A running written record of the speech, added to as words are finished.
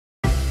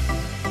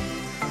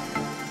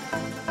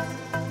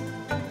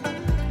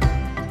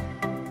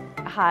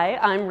Hi,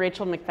 I'm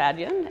Rachel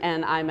McFadyen,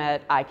 and I'm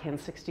at ICANN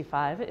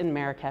 65 in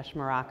Marrakesh,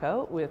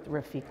 Morocco, with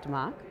Rafik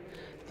Dammak,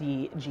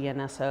 the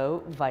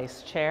GNSO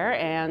Vice Chair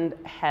and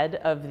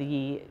head of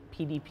the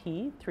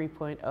PDP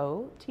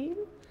 3.0 team.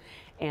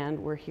 And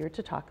we're here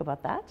to talk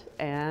about that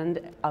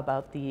and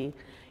about the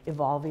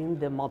evolving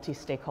the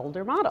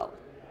multi-stakeholder model.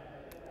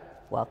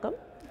 Welcome.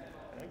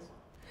 Thanks.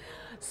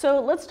 So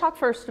let's talk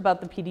first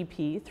about the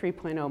PDP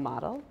 3.0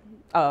 model,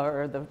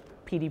 or the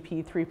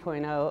PDP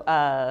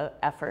 3.0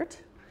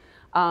 effort.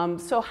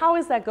 So how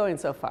is that going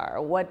so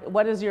far?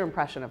 What is your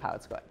impression of how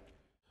it's going?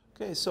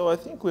 Okay, so I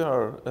think we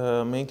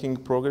are making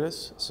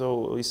progress.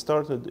 So we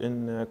started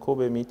in a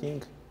Kobe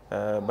meeting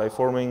by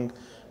forming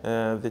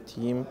the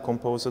team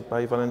composed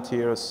by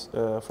volunteers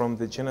from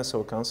the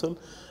GNSO Council.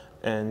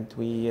 And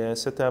we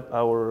set up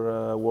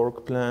our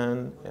work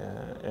plan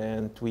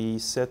and we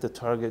set a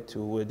target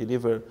to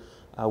deliver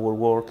our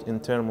work in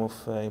terms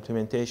of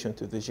implementation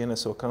to the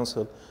GNSO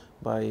Council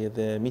by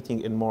the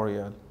meeting in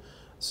Montreal.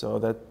 So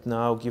that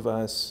now gives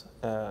us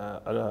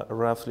a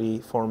roughly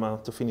 4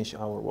 months to finish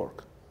our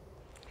work.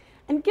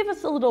 And give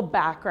us a little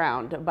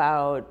background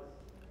about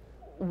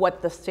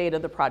what the state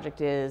of the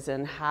project is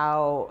and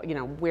how,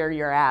 where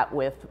you're at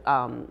with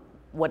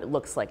what it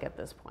looks like at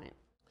this point.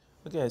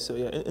 Okay, so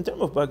yeah, in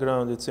terms of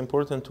background, it's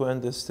important to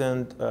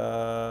understand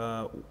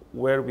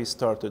where we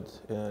started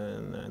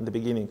in the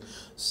beginning.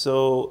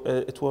 So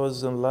it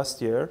was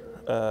last year.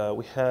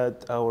 We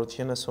had our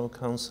GNSO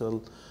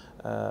Council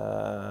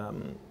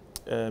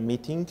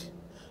meeting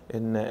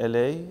in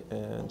LA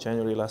in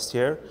January last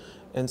year.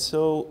 And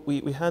so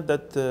we had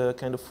that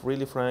kind of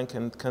really frank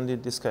and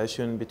candid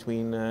discussion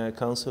between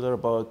councillors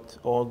about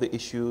all the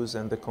issues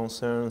and the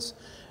concerns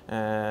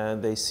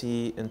they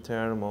see in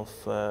terms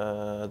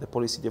of the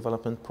policy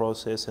development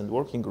process and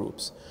working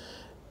groups.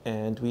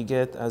 And we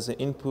get as an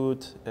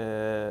input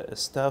a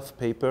staff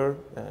paper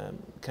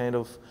kind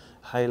of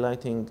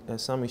highlighting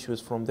some issues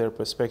from their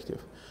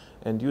perspective.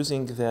 And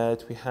using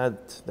that, we had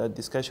that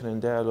discussion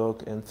and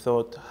dialogue and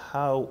thought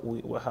how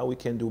we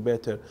can do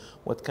better,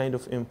 what kind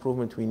of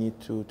improvement we need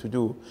to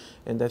do.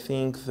 And I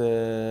think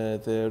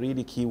the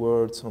really key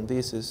words on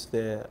this is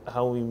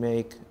how we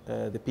make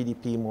the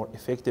PDP more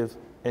effective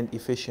and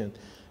efficient,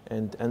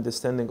 and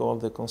understanding all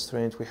the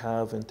constraints we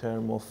have in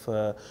terms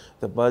of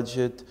the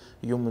budget,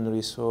 human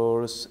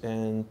resource,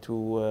 and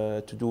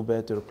to do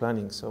better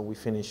planning so we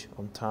finish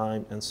on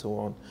time and so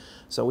on.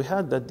 So we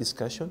had that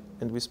discussion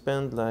and we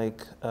spent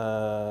like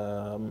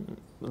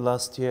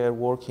last year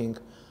working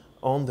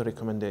on the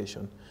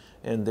recommendation,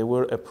 and they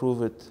were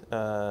approved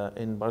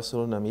in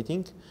Barcelona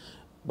meeting.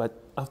 But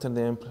after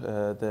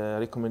the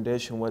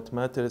recommendation, what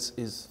matters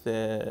is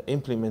the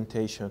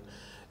implementation.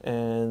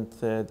 And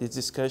this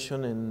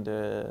discussion in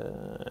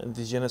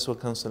the GNSO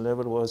Council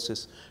level was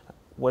just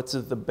what's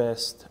the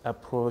best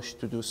approach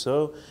to do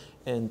so.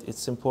 And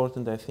it's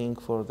important, I think,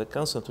 for the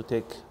council to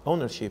take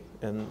ownership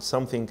and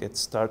something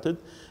gets started.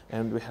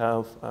 And we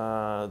have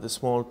the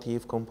small team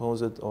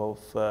composed of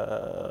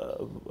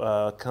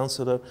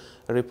councillors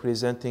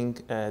representing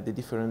the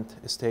different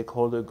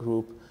stakeholder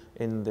group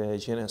in the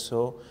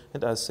GNSO.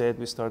 And as said,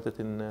 we started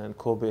in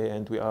Kobe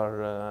and we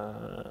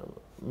are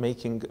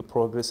making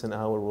progress in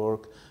our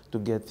work to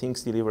get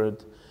things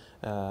delivered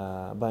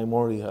by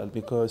Montreal,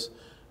 because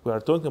we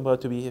are talking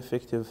about to be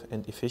effective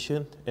and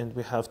efficient, and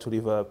we have to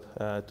live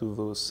up to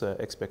those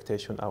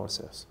expectations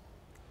ourselves.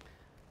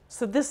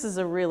 So this is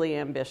a really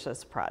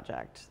ambitious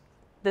project.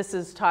 This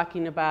is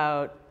talking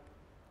about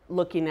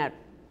looking at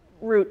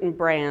root and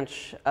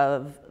branch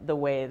of the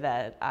way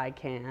that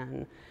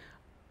ICANN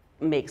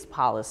makes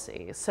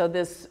policy. So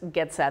this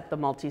gets at the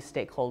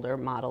multi-stakeholder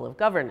model of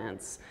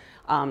governance.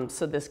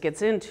 So this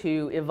gets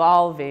into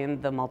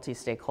evolving the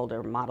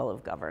multi-stakeholder model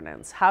of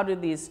governance. How do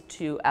these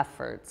two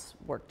efforts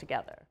work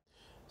together?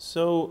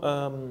 So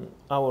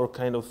our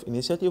kind of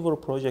initiative or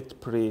project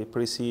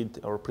precedes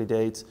or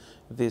predates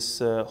this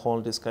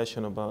whole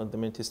discussion about the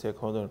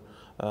multi-stakeholder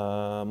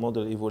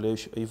model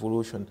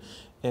evolution.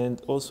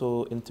 And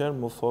also in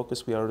terms of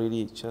focus, we are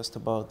really just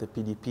about the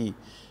PDP.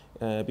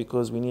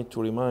 Because we need to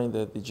remind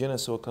that the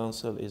GNSO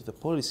Council is the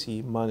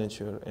policy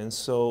manager, and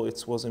so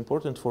it was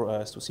important for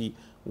us to see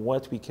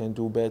what we can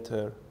do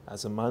better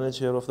as a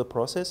manager of the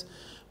process,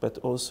 but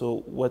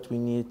also what we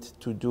need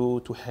to do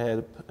to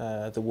help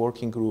the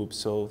working group.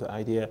 So the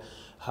idea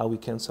how we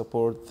can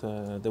support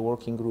the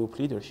working group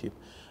leadership,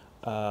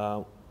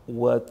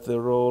 what the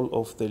role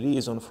of the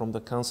liaison from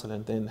the council,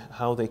 and then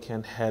how they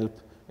can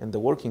help in the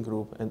working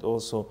group, and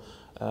also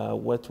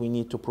what we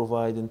need to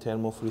provide in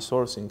terms of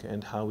resourcing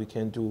and how we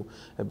can do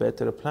a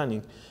better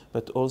planning.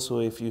 But also,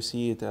 if you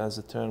see it as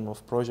a term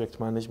of project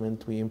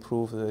management, we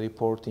improve the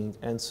reporting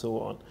and so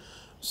on.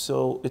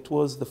 So it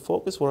was the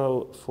focus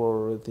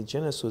for the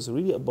GNSO is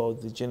really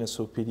about the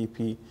GNSO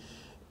PDP.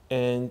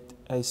 And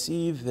I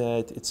see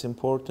that it's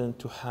important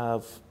to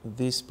have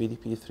this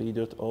PDP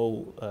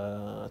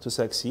 3.0 to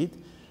succeed.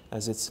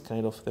 as it's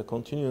kind of the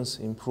continuous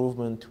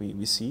improvement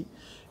we see.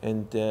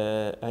 And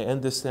I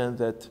understand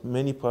that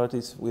many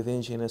parties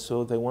within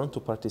GNSO, they want to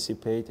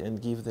participate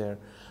and give their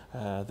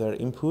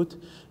input.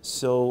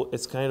 So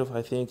it's kind of,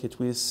 I think it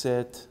will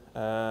set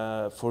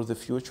for the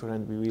future,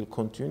 and we will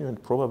continue,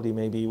 and probably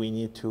maybe we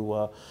need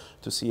to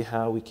see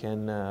how we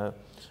can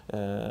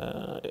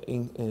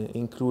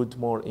include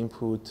more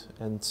input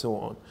and so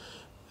on.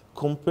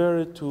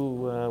 Compared to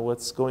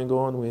what's going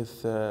on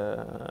with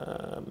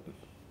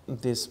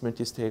this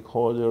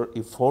multi-stakeholder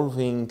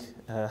evolving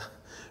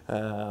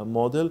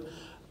model,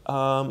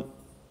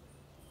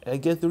 I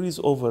guess there is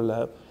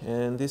overlap,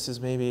 and this is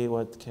maybe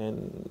what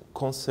can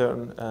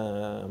concern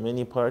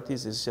many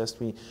parties. It's just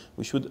we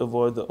should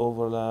avoid the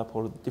overlap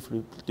or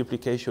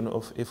duplication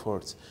of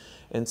efforts.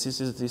 And this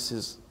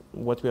is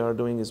what we are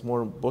doing is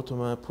more bottom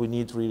up. We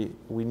need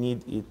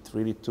it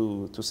really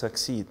to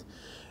succeed.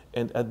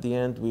 And at the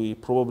end, we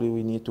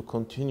need to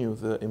continue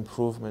the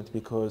improvement,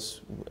 because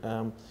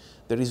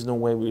there is no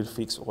way we'll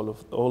fix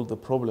all the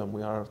problem.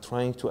 We are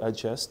trying to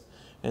adjust,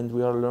 and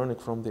we are learning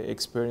from the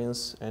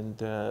experience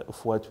and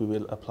of what we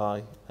will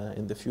apply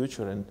in the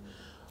future, and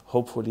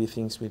hopefully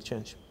things will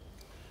change.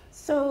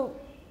 So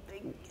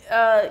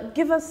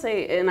give us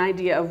an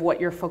idea of what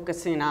you're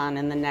focusing on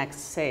in the next,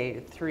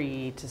 say,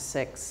 3 to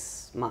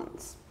 6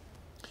 months.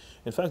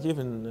 In fact,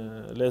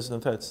 even less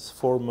than that, it's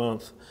 4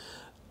 months.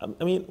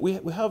 I mean, we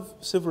have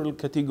several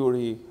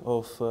categories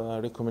of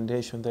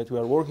recommendation that we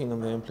are working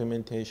on the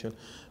implementation,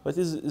 but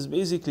it's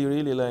basically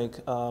really like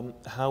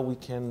how we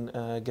can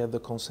get the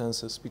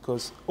consensus,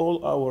 because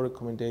all our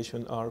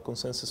recommendations are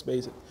consensus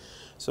based.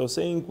 So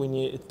saying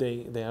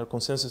they are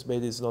consensus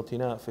based is not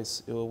enough.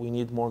 We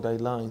need more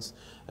guidelines.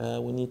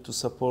 We need to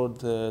support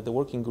the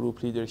working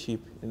group leadership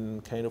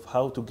in kind of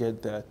how to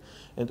get that.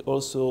 And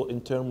also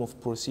in terms of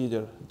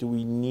procedure, do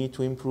we need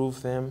to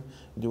improve them?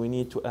 Do we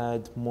need to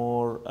add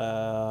more,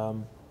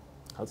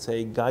 I'd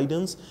say,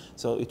 guidance?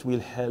 So it will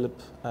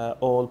help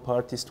all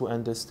parties to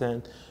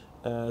understand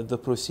the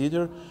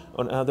procedure.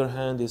 On the other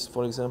hand, is,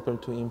 for example,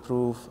 to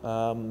improve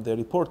the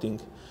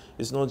reporting.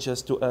 It's not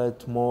just to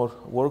add more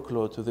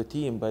workload to the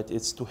team, but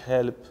it's to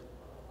help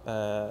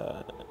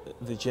the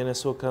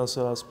GNSO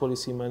Council as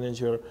policy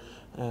manager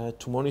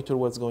to monitor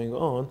what's going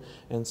on,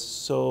 and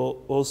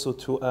so also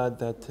to add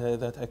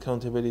that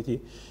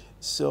accountability.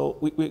 So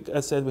as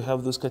I said, we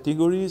have those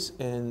categories,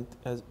 and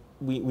as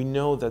we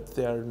know that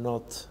they are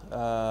not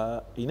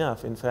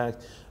enough. In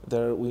fact,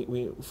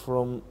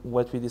 from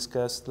what we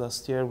discussed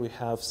last year, we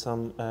have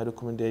some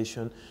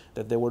recommendation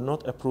that they were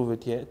not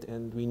approved yet,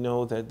 and we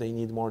know that they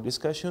need more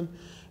discussion.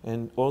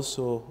 And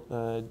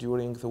also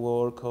during the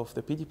work of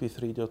the PDP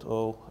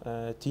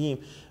 3.0 team,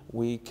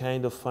 we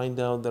kind of find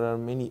out there are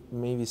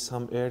maybe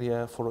some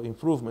area for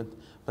improvement.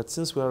 But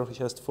since we are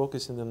just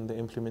focusing on the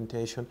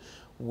implementation,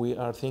 we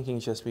are thinking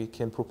just we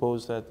can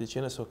propose that the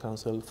GNSO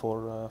Council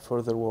for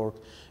further work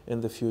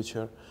in the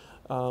future.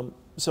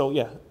 So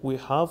yeah, we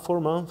have 4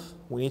 months.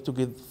 We need to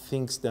get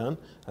things done,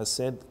 as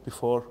said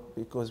before,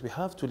 because we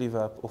have to live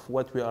up of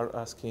what we are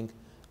asking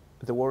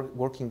the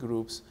working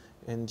groups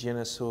and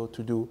GNSO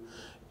to do.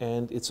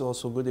 And it's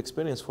also a good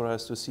experience for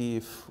us to see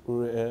if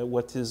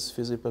what is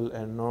feasible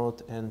and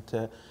not, and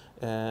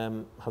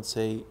how to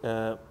say,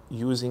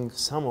 using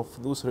some of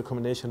those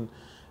recommendations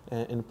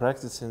in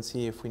practice and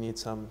see if we need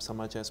some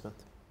adjustment.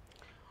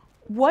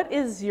 What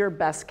is your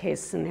best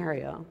case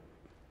scenario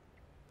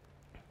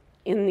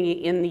in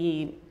the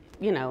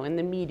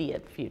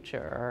immediate future,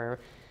 or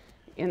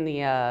in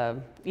the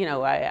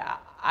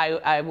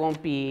I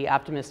won't be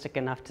optimistic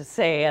enough to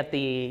say at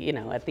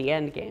the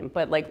end game,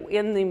 but like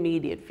in the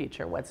immediate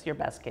future, what's your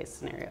best case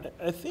scenario?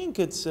 I think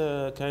it's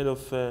kind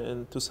of,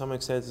 and to some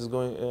extent,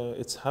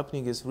 it's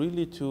happening is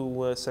really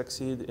to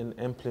succeed in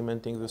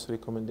implementing this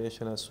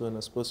recommendation as soon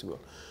as possible.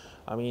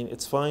 I mean,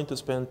 it's fine to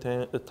spend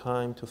the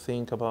time to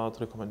think about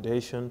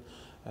recommendation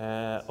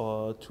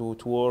or to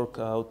work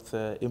out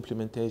the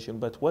implementation,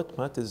 but what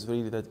matters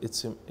really that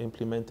it's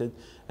implemented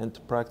and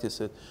to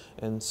practice it,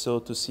 and so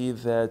to see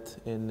that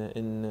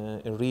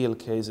in real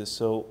cases.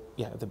 So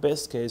yeah, the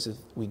best case is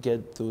we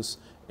get those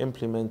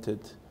implemented,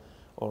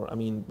 or I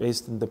mean,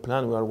 based on the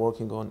plan we are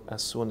working on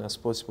as soon as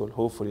possible,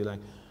 hopefully like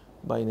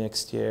by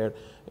next year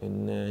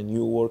in a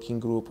new working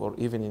group or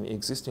even in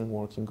existing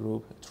working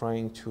group,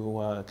 trying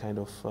to kind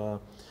of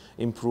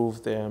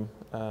improve them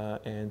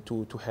and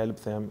to help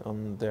them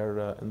on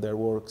their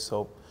work.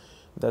 So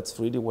that's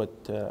really what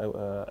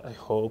I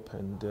hope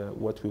and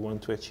what we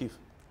want to achieve.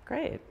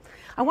 Great.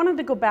 I wanted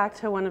to go back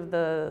to one of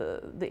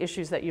the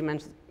issues that you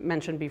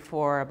mentioned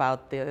before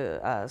about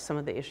some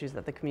of the issues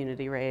that the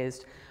community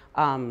raised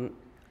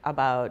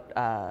about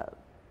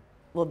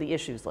well, the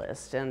issues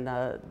list and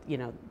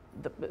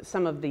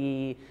some of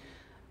the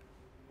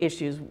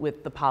issues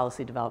with the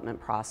policy development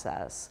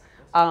process.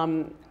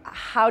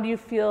 How do you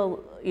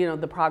feel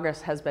the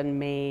progress has been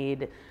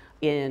made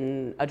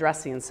in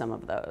addressing some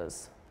of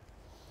those?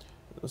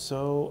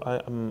 So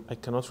I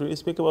cannot really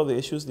speak about the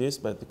issues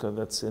but because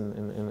that's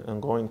in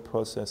ongoing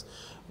process.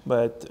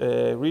 But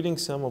reading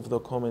some of the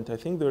comment, I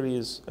think there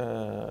is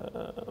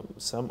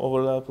some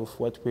overlap of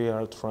what we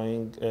are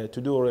trying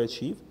to do or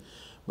achieve.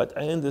 But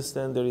I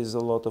understand there is a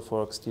lot of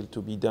work still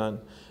to be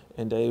done.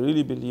 And I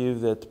really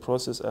believe that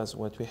process as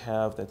what we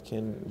have that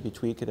can be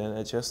tweaked and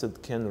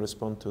adjusted can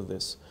respond to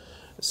this.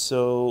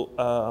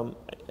 So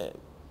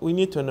we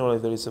need to know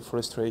if there is a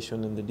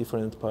frustration in the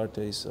different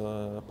parties,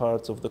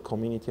 parts of the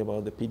community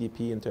about the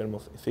PDP in terms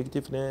of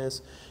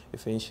effectiveness,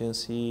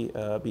 efficiency,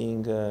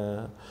 being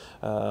done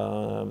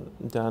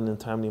in a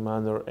timely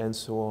manner, and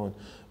so on.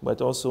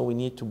 But also we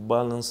need to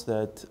balance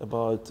that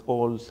about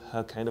all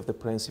kind of the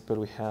principle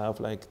we have,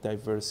 like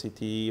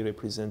diversity,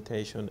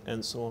 representation,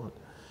 and so on.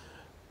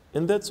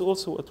 And that's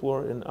also what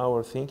were in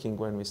our thinking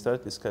when we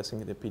started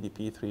discussing the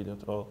PDP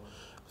 3.0.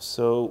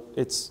 So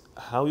it's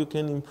how you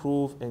can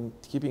improve and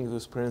keeping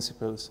those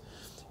principles.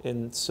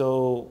 And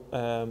so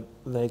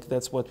like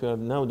that's what we are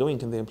now doing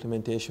in the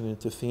implementation, and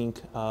to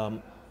think,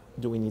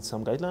 do we need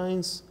some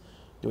guidelines?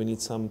 Do we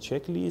need some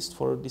checklist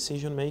for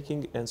decision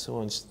making, and so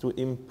on, to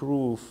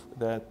improve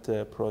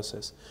that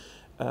process?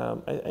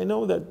 I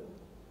know that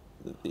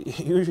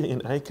usually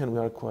in ICANN we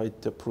are quite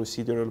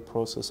procedural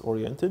process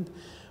oriented,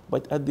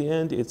 but at the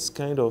end it's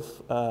kind of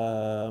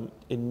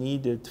a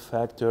needed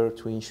factor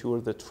to ensure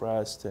the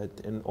trust that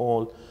in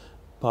all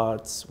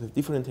parts with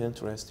different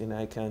interests in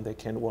ICANN they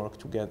can work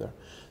together.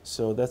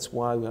 So that's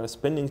why we are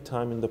spending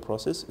time in the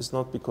process. It's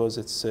not because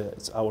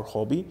it's our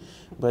hobby,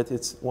 but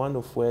it's one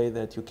of way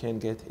that you can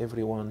get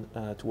everyone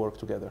to work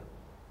together.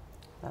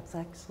 That's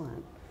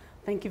excellent.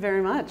 Thank you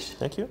very much.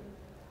 Thank you.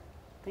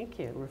 Thank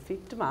you.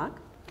 Rafik Dammak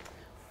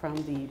from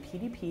the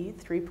PDP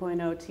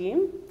 3.0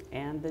 team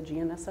and the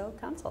GNSO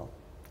Council.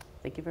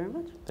 Thank you very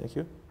much. Thank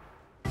you.